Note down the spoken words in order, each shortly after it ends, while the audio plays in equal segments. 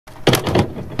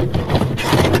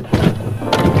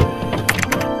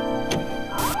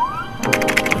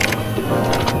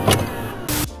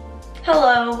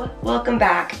welcome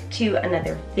back to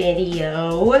another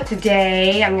video.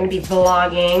 Today I'm gonna be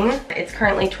vlogging. It's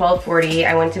currently 12:40.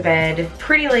 I went to bed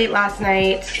pretty late last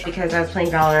night because I was playing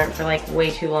Valorant for like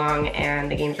way too long and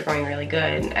the games were going really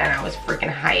good and I was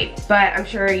freaking hyped. But I'm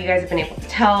sure you guys have been able to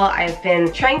tell I've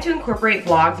been trying to incorporate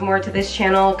vlogs more to this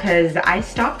channel because I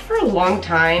stopped for a long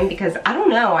time because I don't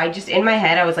know, I just in my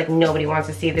head I was like, nobody wants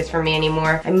to see this from me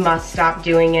anymore. I must stop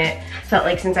doing it. Felt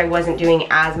like since I wasn't doing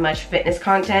as much fitness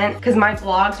content, because my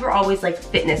vlogs were always like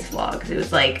fitness vlogs. It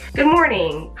was like, good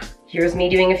morning, here's me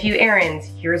doing a few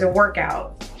errands, here's a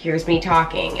workout, here's me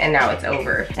talking, and now it's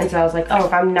over. And so I was like, oh,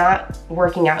 if I'm not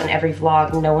working out in every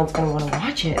vlog, no one's gonna wanna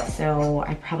watch it. So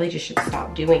I probably just should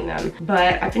stop doing them.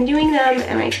 But I've been doing them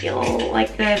and I feel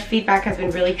like the feedback has been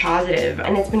really positive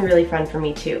and it's been really fun for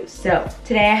me too. So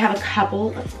today I have a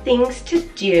couple of things to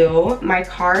do. My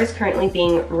car is currently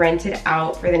being rented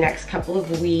out for the next couple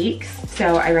of weeks.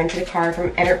 So I rented a car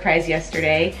from Enterprise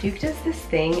yesterday. Duke does this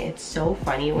thing, it's so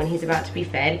funny when he's about to be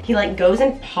fed. He like goes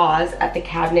and paws at the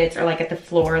cabinets or like at the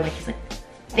floor, like he's like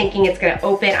thinking it's gonna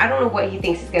open. I don't know what he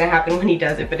thinks is gonna happen when he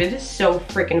does it, but it is so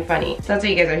freaking funny. So that's what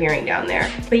you guys are hearing down there.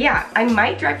 But yeah, I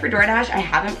might drive for DoorDash. I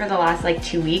haven't for the last like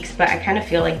 2 weeks, but I kind of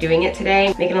feel like doing it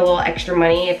today, making a little extra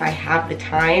money if I have the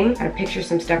time. Gotta picture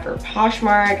some stuff for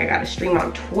Poshmark. I gotta stream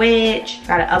on Twitch.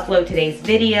 Gotta upload today's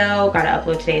video. Gotta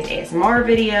upload today's ASMR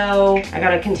video. I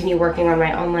gotta continue working on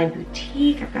my online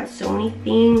boutique. I've got so many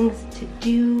things to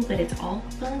do, but it's all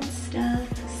fun stuff.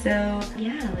 So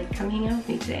yeah, like come hang out with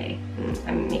me today.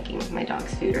 I'm making my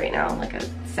dog's food right now like a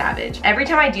savage. Every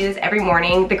time I do this every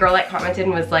morning, the girl that commented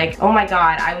and was like, oh my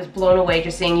god, I was blown away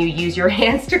just seeing you use your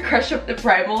hands to crush up the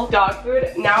primal dog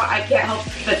food. Now I can't help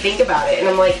but think about it and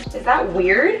I'm like, is that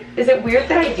weird? Is it weird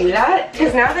that I do that?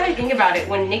 Because now that I think about it,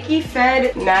 when Nikki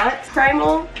fed Matt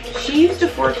primal, she used a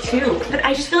fork too. But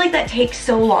I just feel like that takes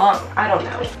so long. I don't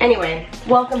know. Anyway,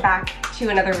 welcome back to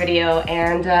another video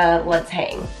and let's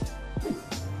hang.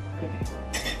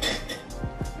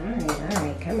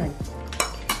 Alright, come on.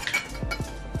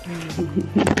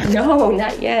 No,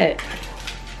 not yet.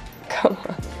 Come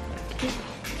on.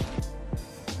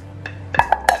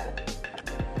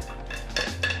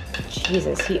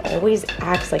 Jesus, he always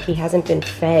acts like he hasn't been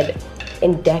fed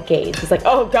in decades. He's like,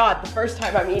 oh god, the first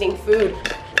time I'm eating food.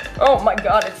 Oh my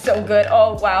god, it's so good.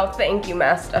 Oh wow, thank you,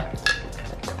 master.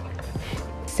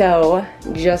 So,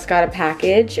 just got a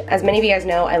package. As many of you guys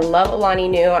know, I love Alani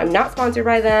Nu. I'm not sponsored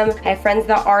by them. I have friends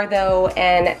that are though,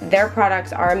 and their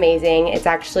products are amazing. It's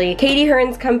actually Katie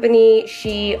Hearn's company.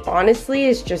 She honestly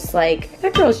is just like,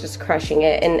 that girl's just crushing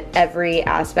it in every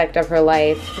aspect of her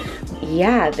life.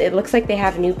 Yeah, it looks like they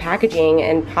have new packaging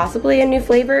and possibly a new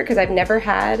flavor because I've never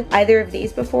had either of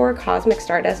these before, Cosmic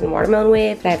Stardust and Watermelon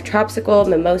Wave. I have Tropsicle,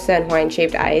 Mimosa, and Hawaiian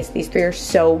Shaved Ice. These three are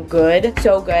so good,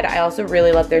 so good. I also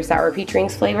really love their Sour Peach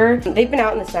Rings flavor. They've been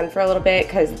out in the sun for a little bit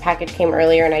because the package came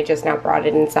earlier and I just now brought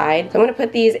it inside. So I'm gonna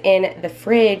put these in the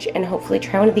fridge and hopefully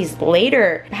try one of these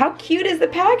later. How cute is the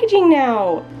packaging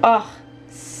now? Oh,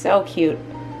 so cute.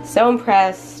 So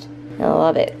impressed. I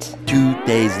love it. 2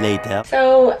 days later.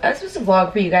 So I was supposed to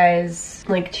vlog for you guys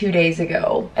like 2 days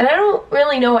ago. And I don't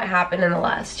really know what happened in the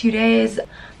last 2 days.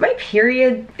 My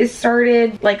period is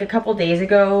started like a couple days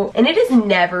ago and it has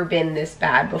never been this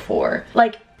bad before.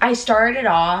 Like I started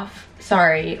off,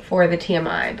 sorry for the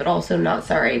TMI, but also not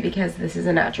sorry because this is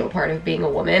a natural part of being a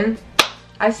woman.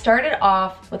 I started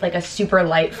off with like a super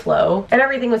light flow and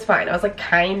everything was fine. I was like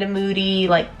kind of moody,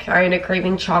 like kind of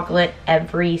craving chocolate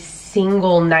every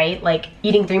single night, like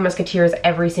eating Three Musketeers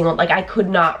every single, like I could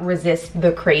not resist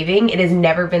the craving. It has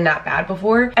never been that bad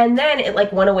before. And then it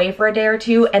like went away for a day or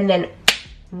two and then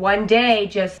one day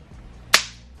just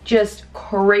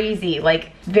crazy,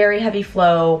 like very heavy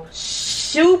flow,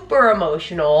 super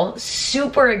emotional,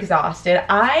 super exhausted.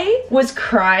 I was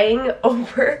crying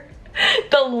over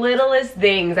the littlest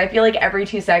things. I feel like every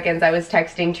 2 seconds I was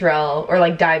texting Terrell or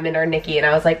like Diamond or Nikki and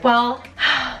I was like, well,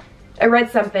 I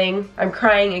read something, I'm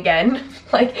crying again.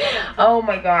 Like, oh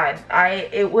my god,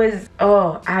 I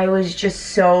was just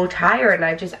so tired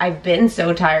and I've been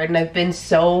so tired and I've been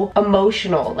so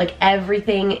emotional. Like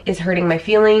everything is hurting my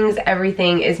feelings,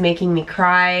 everything is making me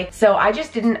cry. So I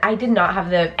did not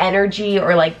have the energy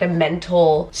or like the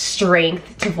mental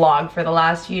strength to vlog for the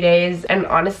last few days. And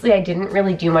honestly, I didn't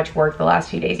really do much work the last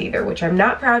few days either, which I'm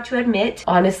not proud to admit.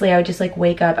 Honestly, I would just like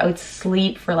wake up, I would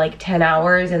sleep for like 10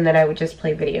 hours and then I would just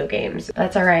play video games.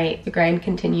 That's all right, the grind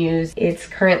continues. It's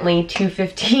currently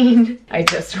 2:15. I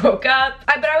just woke up.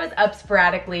 But I was up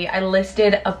sporadically. I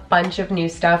listed a bunch of new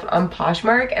stuff on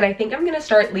Poshmark and I think I'm gonna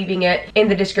start leaving it in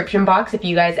the description box if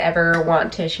you guys ever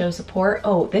want to show support.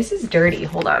 Oh, this is dirty,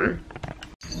 hold on.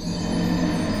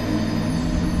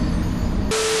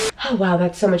 Oh wow,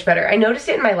 that's so much better. I noticed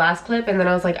it in my last clip and then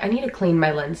I was like, I need to clean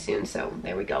my lens soon, so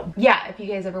there we go. Yeah, if you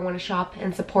guys ever want to shop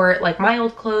and support like my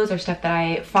old clothes or stuff that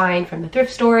I find from the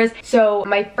thrift stores. So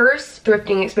my first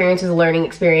thrifting experience was a learning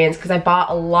experience because I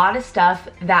bought a lot of stuff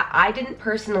that I didn't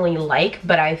personally like,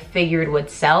 but I figured would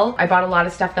sell. I bought a lot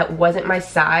of stuff that wasn't my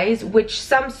size, which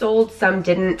some sold, some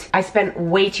didn't. I spent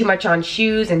way too much on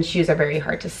shoes, and shoes are very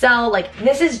hard to sell. Like,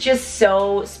 this is just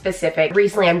so specific.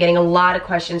 Recently, I'm getting a lot of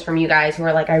questions from you guys who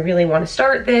are like, I really want to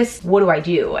start this. What do I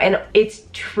do? And it's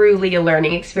truly a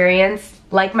learning experience.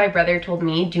 Like my brother told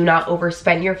me, do not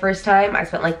overspend your first time. I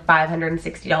spent like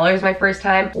 $560 my first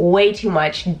time. Way too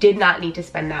much. Did not need to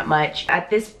spend that much. At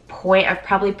this point, I've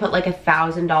probably put like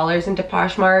 $1,000 into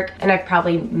Poshmark and I've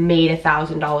probably made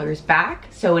 $1,000 back.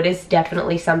 So it is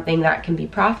definitely something that can be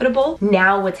profitable.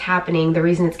 Now what's happening, the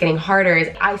reason it's getting harder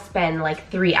is I spend like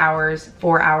 3 hours,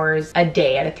 4 hours a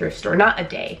day at a thrift store. Not a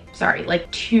day, sorry,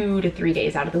 like 2 to 3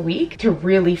 days out of the week to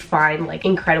really find like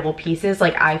incredible pieces.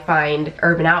 Like I find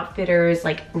Urban Outfitters,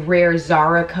 like rare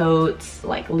Zara coats,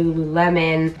 like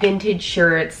Lululemon, vintage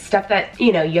shirts, stuff that,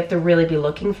 you know, you have to really be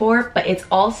looking for, but it's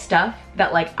all stuff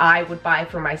that like I would buy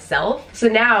for myself. So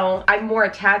now I'm more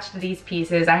attached to these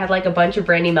pieces. I had like a bunch of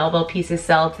Brandy Melville pieces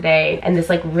sell today and this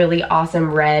like really awesome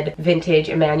red vintage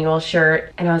Emmanuel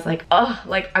shirt. And I was like, oh,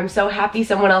 like I'm so happy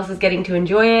someone else is getting to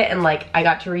enjoy it and like I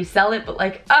got to resell it, but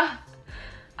like,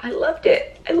 I loved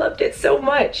it. I loved it so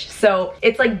much. So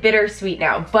it's like bittersweet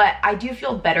now, but I do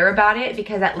feel better about it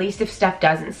because at least if stuff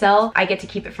doesn't sell, I get to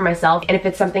keep it for myself. And if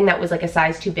it's something that was like a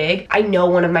size too big, I know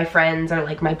one of my friends or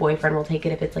like my boyfriend will take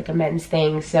it if it's like a men's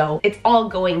thing. So it's all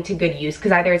going to good use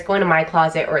because either it's going to my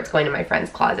closet or it's going to my friend's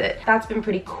closet. That's been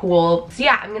pretty cool. So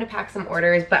yeah, I'm gonna pack some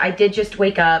orders, but I did just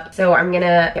wake up. So I'm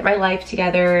gonna get my life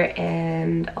together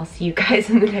and I'll see you guys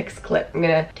in the next clip. I'm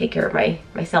gonna take care of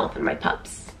myself and my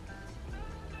pups.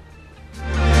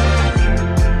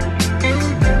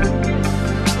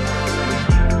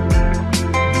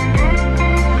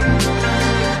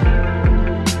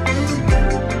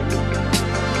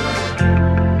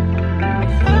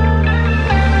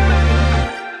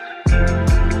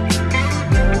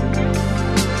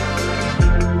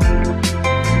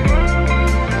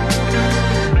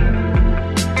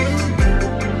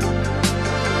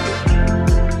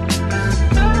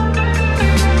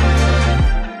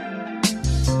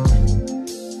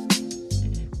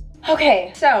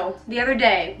 Okay, so the other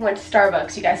day went to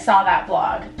Starbucks. You guys saw that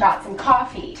vlog. Got some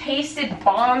coffee. Tasted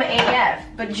bomb AF,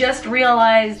 but just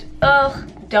realized, ugh,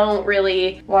 don't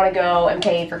really want to go and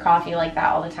pay for coffee like that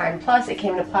all the time. Plus, it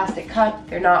came in a plastic cup.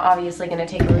 They're not obviously going to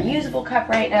take a reusable cup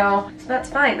right now, so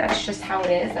that's fine. That's just how it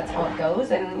is. That's how it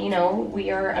goes. And, you know, we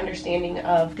are understanding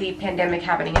of the pandemic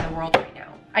happening in the world right now.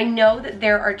 I know that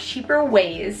there are cheaper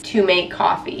ways to make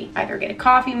coffee. Either get a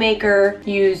coffee maker,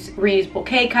 use reusable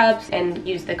K-cups, and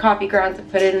use the coffee grounds and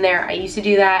put it in there. I used to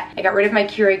do that. I got rid of my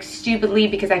Keurig stupidly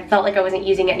because I felt like I wasn't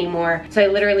using it anymore. So I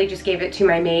literally just gave it to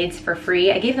my maids for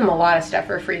free. I gave them a lot of stuff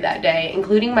for free that day,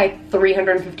 including my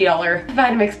 $350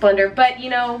 Vitamix blender. But you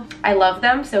know, I love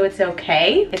them, so it's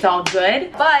okay. It's all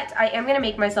good. But I am gonna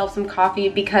make myself some coffee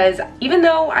because even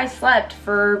though I slept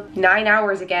for 9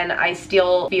 hours again, I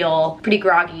still feel pretty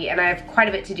groggy and I have quite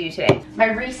a bit to do today.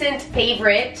 My recent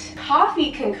favorite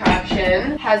coffee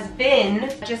concoction has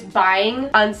been just buying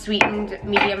unsweetened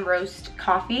medium roast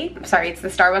coffee. I'm sorry, it's the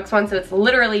Starbucks one, so it's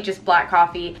literally just black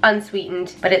coffee,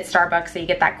 unsweetened, but it's Starbucks, so you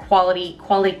get that quality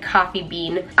coffee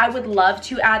bean. I would love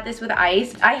to add this with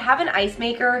ice. I have an ice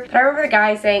maker, but I remember the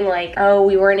guy saying like, oh,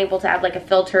 we weren't able to add like a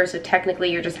filter, so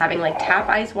technically you're just having like tap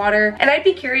ice water. And I'd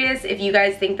be curious if you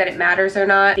guys think that it matters or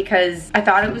not, because I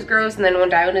thought it was gross, and then when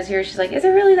Diane was here, she's like, is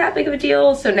it really that big of a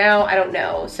deal? So now I don't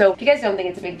know. So if you guys don't think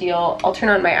it's a big deal, I'll turn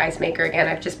on my ice maker again.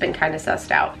 I've just been kind of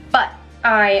sussed out. But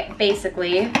I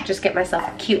basically just get myself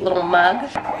a cute little mug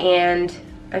and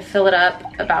I fill it up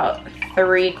about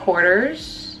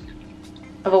 3/4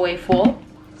 of a way full.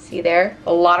 See there,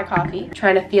 a lot of coffee.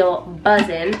 Trying to feel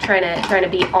buzzin', trying to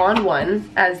be on one,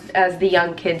 as the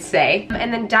young kids say.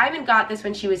 And then Diamond got this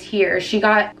when she was here. She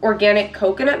got organic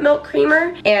coconut milk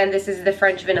creamer, and this is the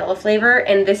French vanilla flavor,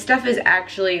 and this stuff is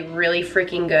actually really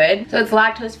freaking good. So it's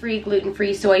lactose free, gluten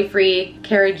free, soy free,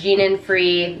 carrageenan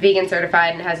free, vegan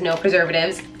certified, and has no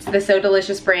preservatives. It's the So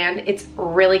Delicious brand. It's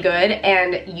really good,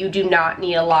 and you do not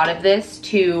need a lot of this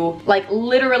to, like,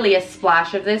 literally a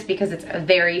splash of this because it's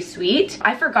very sweet.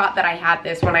 I forgot that I had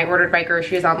this when I ordered my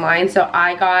groceries online, so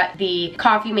I got the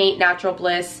Coffee Mate Natural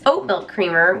Bliss oat milk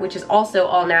creamer, which is also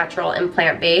all natural and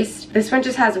plant-based. This one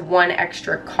just has 1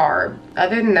 extra carb.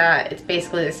 Other than that, it's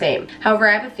basically the same. However,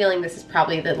 I have a feeling this is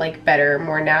probably the like better,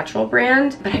 more natural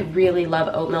brand, but I really love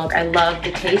oat milk. I love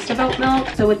the taste of oat milk.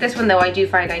 So with this one though, I do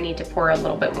find I need to pour a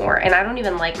little bit more, and I don't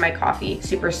even like my coffee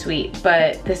super sweet,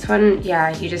 but this one,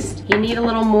 yeah, you need a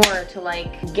little more to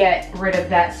like get rid of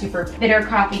that super bitter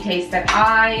coffee taste that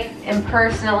I am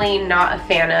personally not a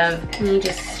fan of. And you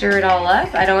just stir it all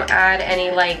up. I don't add any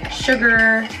like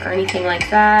sugar or anything like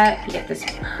that. You get this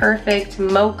perfect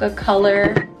mocha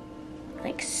color,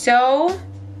 like so.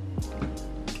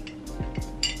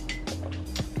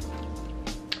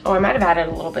 Oh, I might have added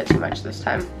a little bit too much this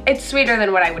time. It's sweeter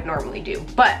than what I would normally do,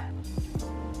 but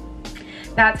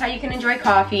that's how you can enjoy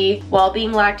coffee while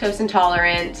being lactose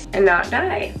intolerant and not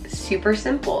die. Super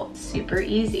simple, super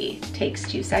easy, takes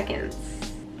 2 seconds.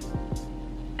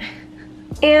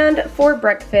 And for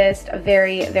breakfast, a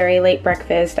very, very late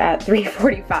breakfast at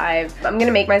 3:45, I'm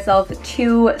gonna make myself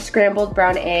 2 scrambled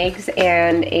brown eggs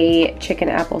and a chicken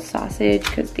apple sausage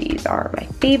because these are my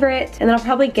favorite. And then I'll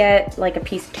probably get like a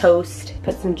piece of toast,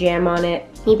 put some jam on it.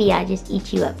 Maybe I'll just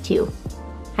eat you up too.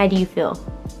 How do you feel?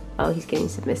 Oh, he's getting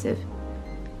submissive.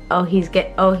 Oh, he's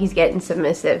getting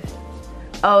submissive.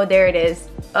 Oh, there it is.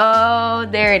 Oh,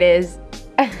 there it is.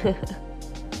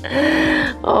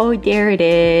 Oh, there it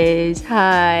is.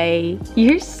 Hi.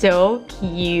 You're so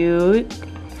cute.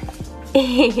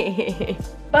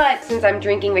 But since I'm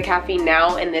drinking the caffeine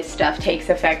now and this stuff takes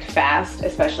effect fast,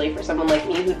 especially for someone like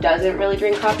me who doesn't really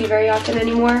drink coffee very often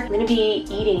anymore, I'm gonna be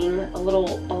eating a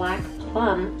little black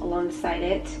plum alongside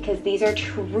it because these are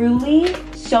truly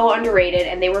so underrated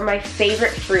and they were my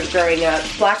favorite fruit growing up.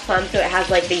 Black plum, so it has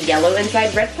like the yellow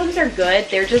inside. Red plums are good.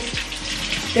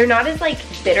 They're not as like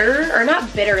bitter, or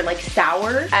not bitter, like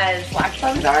sour as black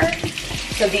plums are.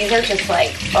 So these are just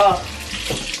like, oh,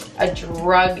 a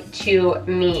drug to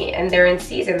me. And they're in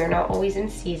season. They're not always in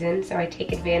season, so I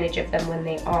take advantage of them when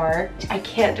they are. I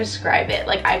can't describe it.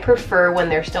 Like, I prefer when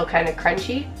they're still kind of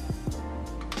crunchy.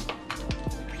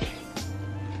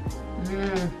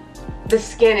 The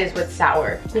skin is what's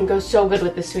sour and goes so good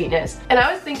with the sweetness. And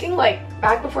I was thinking, like,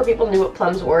 back before people knew what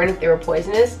plums were and if they were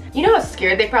poisonous, you know how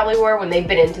scared they probably were when they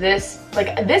bit into this?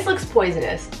 Like, this looks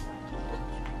poisonous,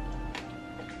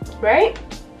 right?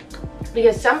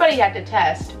 Because somebody had to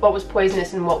test what was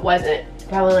poisonous and what wasn't.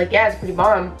 Probably like, yeah, it's pretty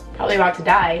bomb, probably about to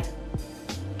die.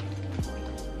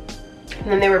 And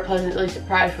then they were pleasantly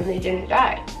surprised when they didn't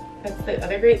die. That's the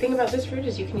other great thing about this fruit,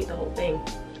 is you can eat the whole thing.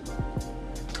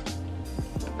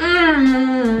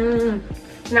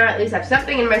 Now at least I have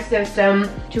something in my system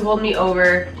to hold me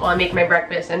over while I make my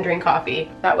breakfast and drink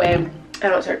coffee. That way I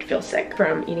don't start to feel sick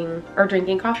from eating or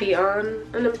drinking coffee on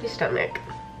an empty stomach.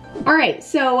 All right,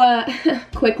 so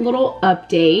quick little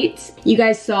update. You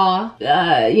guys saw,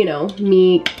 you know,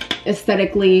 me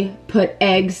aesthetically put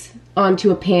eggs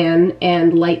onto a pan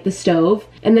and light the stove.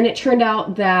 And then it turned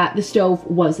out that the stove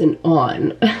wasn't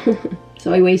on.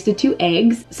 So I wasted 2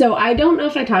 eggs. So I don't know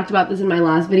if I talked about this in my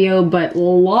last video, but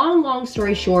long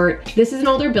story short, this is an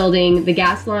older building. The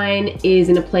gas line is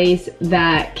in a place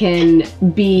that can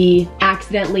be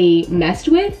accidentally messed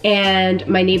with, and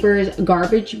my neighbor's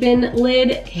garbage bin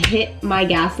lid hit my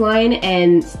gas line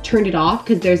and turned it off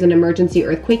because there's an emergency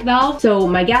earthquake valve. So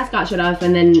my gas got shut off,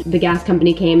 and then the gas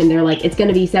company came and they're like, it's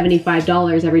gonna be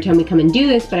 $75 every time we come and do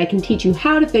this, but I can teach you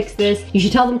how to fix this. You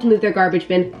should tell them to move their garbage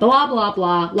bin, blah, blah,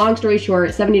 blah. Long story short,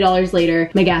 $70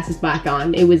 later, my gas is back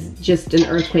on. It was just an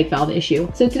earthquake valve issue.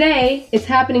 So today, it's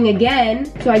happening again.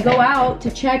 So I go out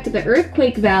to check the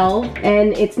earthquake valve,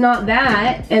 and it's not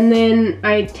that. And then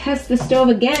I test the stove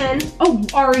again. Oh,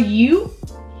 are you?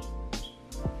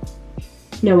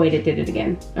 No, wait, it did it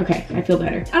again. Okay, I feel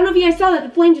better. I don't know if you guys saw that, the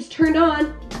flame just turned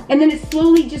on, and then it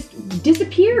slowly just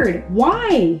disappeared.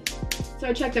 Why? So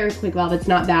I checked the earthquake valve, it's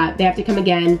not that. They have to come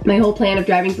again. My whole plan of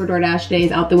driving for DoorDash today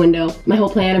is out the window. My whole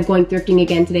plan of going thrifting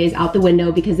again today is out the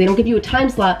window because they don't give you a time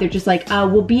slot. They're just like,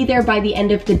 we'll be there by the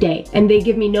end of the day. And they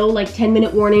give me no like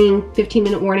 10-minute warning,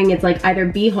 15-minute warning. It's like either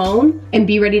be home and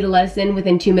be ready to let us in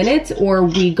within 2 minutes, or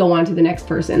we go on to the next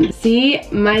person. See,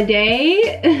 my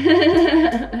day.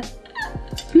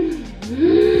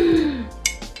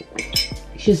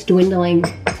 It's just dwindling.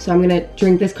 So I'm gonna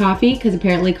drink this coffee because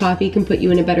apparently coffee can put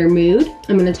you in a better mood.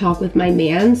 I'm gonna talk with my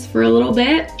mans for a little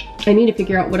bit. I need to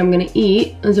figure out what I'm gonna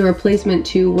eat as a replacement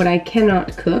to what I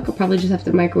cannot cook. I'll probably just have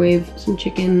to microwave some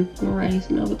chicken, rice,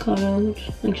 and avocado, which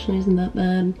actually isn't that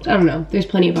bad. I don't know, there's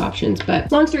plenty of options,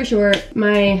 but long story short,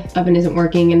 my oven isn't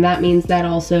working, and that means that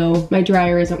also my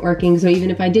dryer isn't working. So even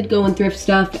if I did go and thrift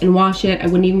stuff and wash it, I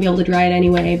wouldn't even be able to dry it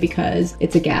anyway because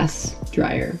it's a gas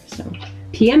dryer. So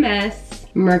PMS,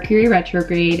 Mercury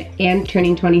retrograde, and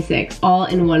turning 26 all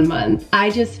in 1 month.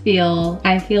 I feel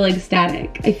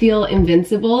ecstatic. I feel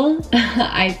invincible.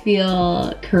 I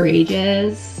feel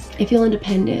courageous. I feel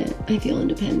independent. I feel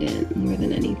independent more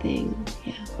than anything.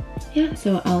 Yeah,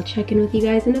 so I'll check in with you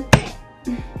guys in a bit.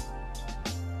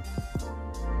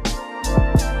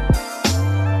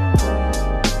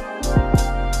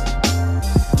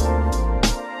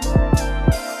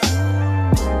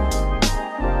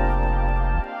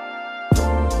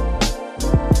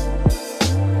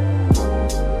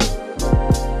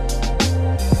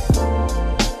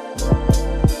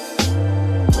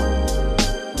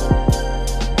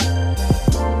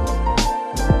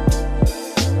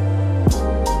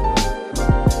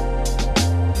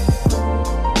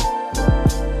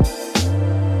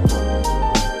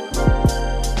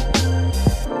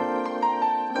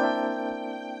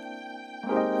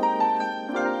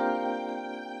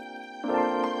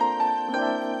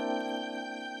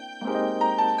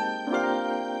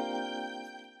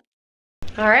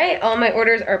 All right, all my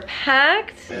orders are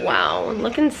packed. Wow,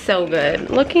 looking so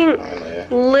good. Looking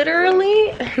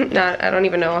literally, I don't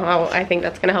even know how I think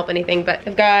that's gonna help anything, but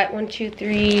I've got 1, 2,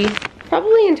 3,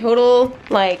 probably in total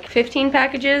like 15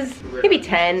 packages, maybe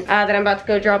 10 that I'm about to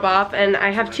go drop off. And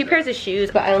I have 2 pairs of shoes,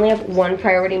 but I only have 1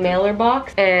 priority mailer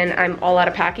box and I'm all out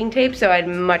of packing tape, so I'd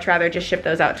much rather just ship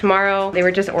those out tomorrow. They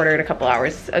were just ordered a couple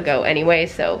hours ago anyway,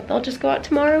 so they'll just go out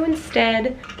tomorrow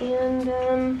instead.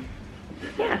 And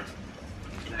yeah.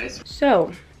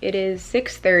 So it is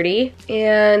 6:30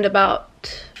 and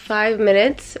about 5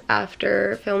 minutes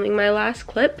after filming my last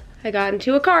clip, I got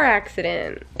into a car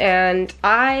accident. And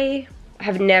I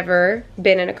have never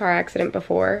been in a car accident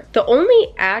before. The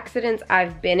only accidents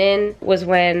I've been in was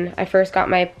when I first got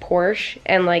my Porsche,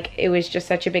 and like it was just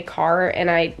such a big car,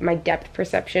 and my depth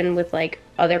perception with like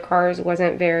other cars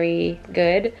wasn't very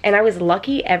good. And I was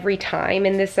lucky every time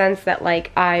in the sense that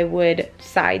like I would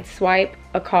sideswipe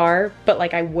a car, but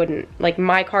like I wouldn't. Like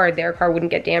my car or their car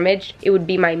wouldn't get damaged. It would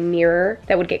be my mirror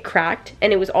that would get cracked,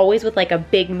 and it was always with like a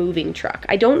big moving truck.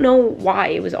 I don't know why.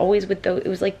 It was always with those. It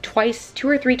was like 2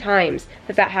 or 3 times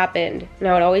that happened. And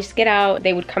I would always get out.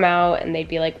 They would come out and they'd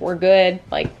be like, "We're good.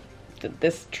 Like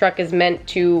this truck is meant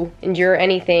to endure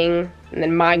anything." And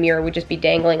then my mirror would just be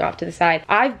dangling off to the side.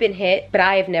 I've been hit, but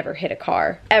I have never hit a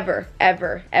car. Ever,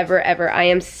 ever, ever, ever. I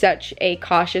am such a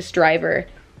cautious driver.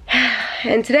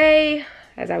 And today,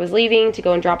 as I was leaving to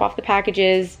go and drop off the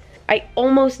packages, I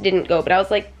almost didn't go, but I was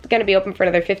like gonna be open for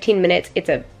another 15 minutes. It's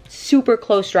a super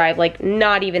close drive, like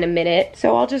not even a minute.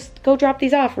 So I'll just go drop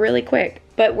these off really quick.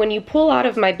 But when you pull out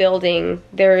of my building,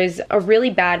 there is a really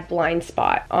bad blind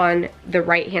spot on the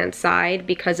right-hand side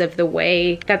because of the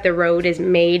way that the road is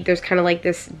made. There's kind of like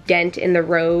this dent in the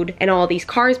road and all these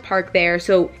cars park there.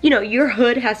 So, you know, your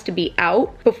hood has to be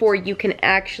out before you can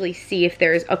actually see if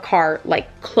there's a car like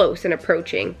close and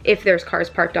approaching, if there's cars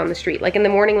parked on the street. Like in the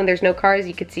morning when there's no cars,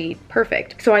 you could see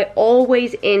perfect. So I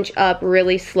always inch up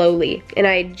really slowly. And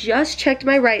I just checked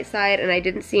my right side and I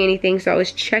didn't see anything. So I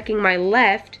was checking my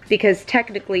left because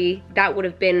technically that would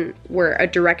have been where a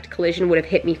direct collision would have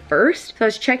hit me first. So I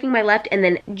was checking my left, and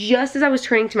then just as I was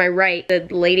turning to my right, the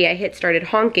lady I hit started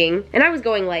honking, and I was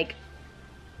going like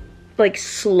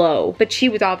slow, but she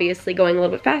was obviously going a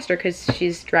little bit faster because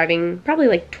she's driving probably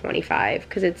like 25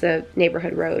 because it's a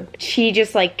neighborhood road. She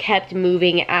just like kept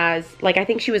moving as like, I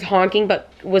think she was honking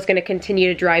but was going to continue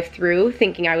to drive through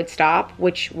thinking I would stop,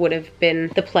 which would have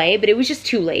been the play, but it was just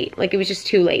too late. Like it was just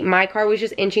too late. My car was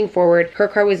just inching forward. Her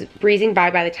car was breezing by.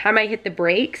 By the time I hit the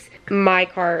brakes, my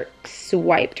car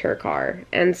swiped her car.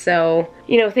 And so,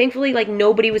 you know, thankfully like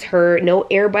nobody was hurt, no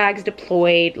airbags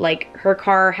deployed. Like her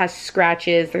car has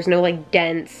scratches, there's no like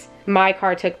dents. My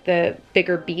car took the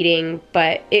bigger beating,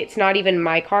 but it's not even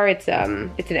my car, it's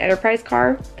an Enterprise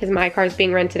car because my car is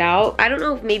being rented out. I don't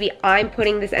know if maybe I'm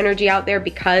putting this energy out there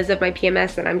because of my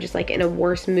PMS and I'm just like in a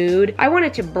worse mood. I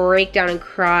wanted to break down and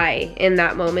cry in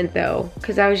that moment though,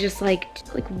 because I was just like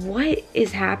what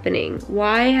is happening?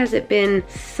 Why has it been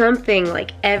something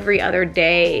like every other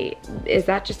day? Is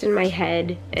that just in my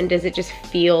head? And does it just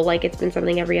feel like it's been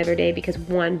something every other day because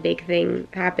one big thing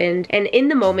happened? And in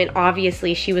the moment,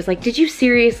 obviously she was like, did you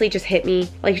seriously just hit hit me.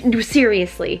 Like,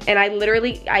 seriously. And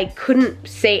I couldn't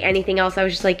say anything else. I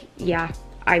was just like, yeah,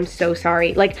 I'm so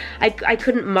sorry. Like, I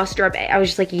couldn't muster up. I was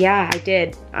just like, yeah, I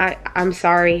did. I'm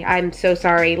sorry. I'm so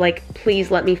sorry. Like,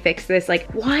 please let me fix this. Like,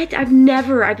 what? I've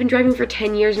been driving for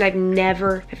 10 years and I've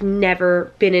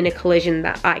never been in a collision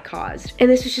that I caused. And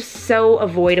this was just so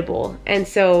avoidable. And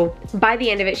so by the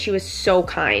end of it, she was so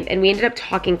kind. And we ended up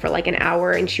talking for like an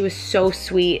hour and she was so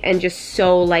sweet and just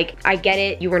so like, I get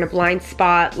it. You were in a blind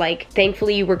spot. Like,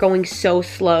 thankfully you were going so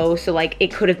slow. So like,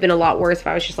 it could have been a lot worse if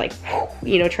I was just like,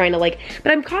 you know, trying to like,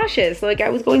 but I'm cautious. Like, I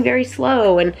was going very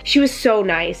slow and she was so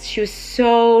nice. She was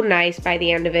so nice by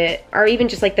the end of it. Or even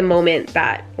just like the moment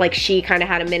that like she kind of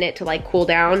had a minute to like cool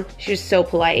down. She was so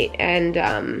polite. And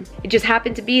it just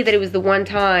happened to be that it was the one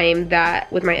time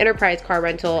that with my Enterprise car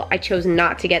rental, I chose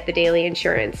not to get the daily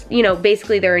insurance. You know,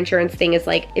 basically their insurance thing is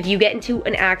like, if you get into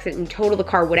an accident and total the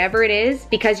car, whatever it is,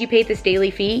 because you paid this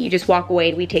daily fee, you just walk away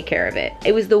and we take care of it.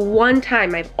 It was the one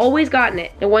time, I've always gotten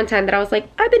it, the one time that I was like,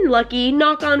 I've been lucky,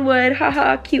 knock on wood,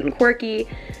 haha. Cute and quirky.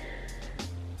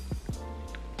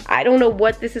 I don't know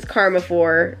what this is karma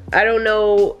for. I don't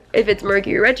know if it's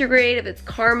Mercury retrograde, if it's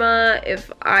karma, if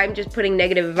I'm just putting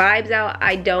negative vibes out.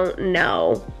 I don't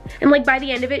know. And like by the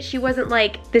end of it, she wasn't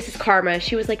like, this is karma.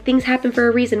 She was like, things happen for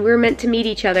a reason. We were meant to meet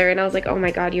each other. And I was like, oh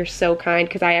my God, you're so kind.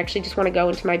 Cause I actually just want to go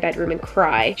into my bedroom and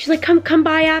cry. She's like, come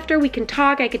by after, we can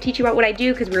talk. I could teach you about what I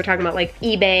do. Cause we were talking about like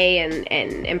eBay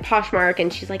and Poshmark.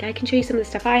 And she's like, I can show you some of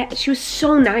the stuff she was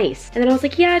so nice. And then I was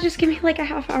like, yeah, just give me like a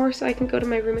half hour so I can go to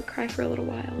my room and cry for a little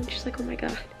while. And she's like, oh my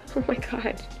God, oh my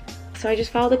God. So I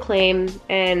just filed a claim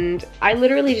and I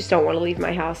literally just don't want to leave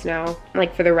my house now,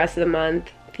 like for the rest of the month.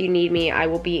 If you need me, I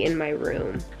will be in my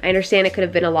room. I understand it could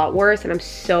have been a lot worse and I'm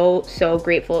so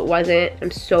grateful it wasn't. I'm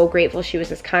so grateful she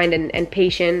was as kind and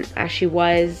patient as she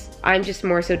was. I'm just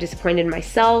more so disappointed in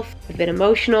myself. I've been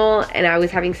emotional and I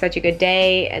was having such a good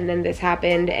day and then this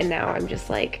happened and now I'm just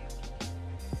like,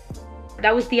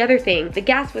 that was the other thing. The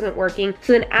gas wasn't working.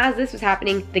 So then as this was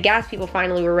happening, the gas people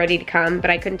finally were ready to come,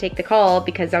 but I couldn't take the call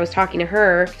because I was talking to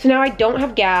her. So now I don't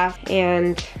have gas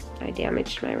and I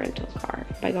damaged my rental car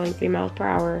by going 3 miles per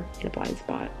hour in a blind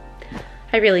spot.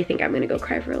 I really think I'm gonna go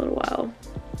cry for a little while.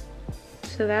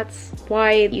 So that's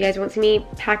why you guys won't see me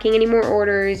packing any more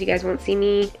orders. You guys won't see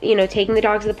me, you know, taking the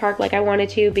dogs to the park like I wanted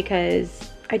to because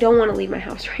I don't want to leave my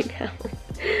house right now.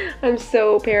 I'm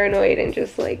so paranoid and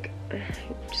just like, I'm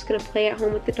just gonna play at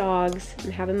home with the dogs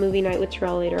and have a movie night with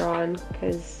Terrell later on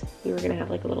because we were gonna have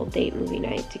like a little date movie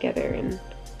night together and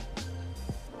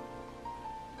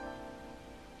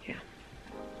yeah.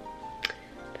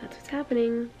 That's what's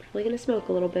happening. Probably gonna smoke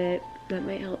a little bit. That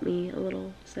might help me a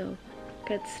little, so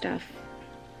good stuff.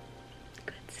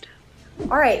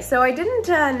 All right, so I didn't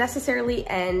necessarily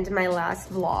end my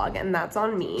last vlog and that's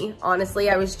on me.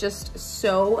 Honestly, I was just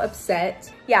so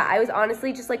upset. Yeah, I was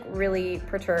honestly just like really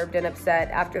perturbed and upset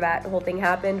after that whole thing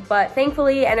happened. But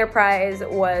thankfully, Enterprise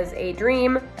was a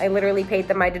dream. I literally paid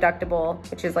them my deductible,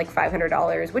 which is like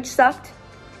 $500, which sucked.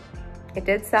 It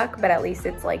did suck, but at least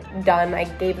it's like done. I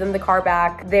gave them the car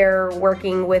back. They're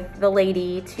working with the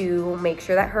lady to make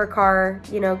sure that her car,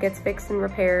 you know, gets fixed and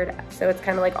repaired. So it's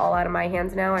kind of like all out of my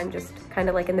hands now. I'm just kind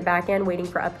of like in the back end waiting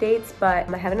for updates,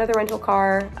 but I have another rental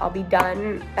car. I'll be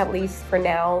done, at least for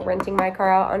now, renting my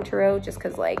car out on Turo just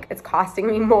cause like it's costing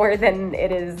me more than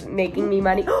it is making me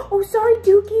money. Oh, sorry,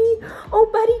 Dookie. Oh,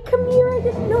 buddy, come here. I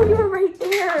didn't know you were right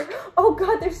there. Oh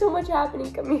God, there's so much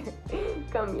happening. Come here.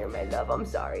 Come here, my love. I'm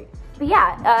sorry. But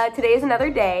yeah, today is another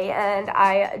day and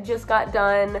I just got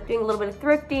done doing a little bit of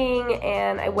thrifting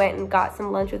and I went and got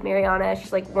some lunch with Mariana.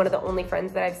 She's like one of the only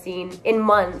friends that I've seen in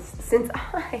months since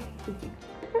hi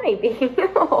baby,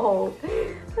 oh,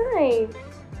 hi.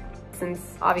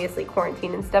 Since obviously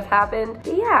quarantine and stuff happened.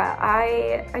 But yeah,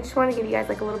 I just want to give you guys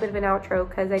like a little bit of an outro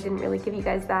because I didn't really give you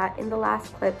guys that in the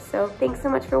last clip. So thanks so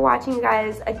much for watching, you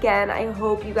guys. Again, I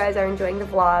hope you guys are enjoying the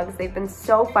vlogs. They've been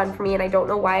so fun for me and I don't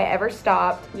know why I ever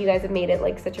stopped. You guys have made it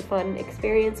like such a fun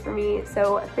experience for me.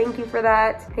 So thank you for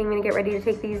that. I think I'm gonna get ready to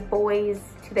take these boys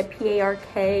to the PARK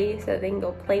so they can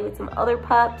go play with some other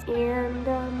pups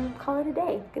and call it a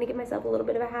day. Gonna give myself a little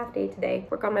bit of a half day today.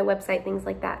 Work on my website, things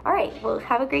like that. All right, well,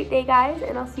 have a great day, guys,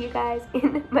 and I'll see you guys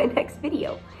in my next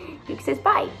video. Duke says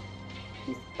bye.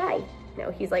 Bye.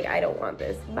 No, he's like, I don't want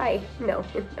this. Bye. No.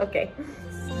 Okay.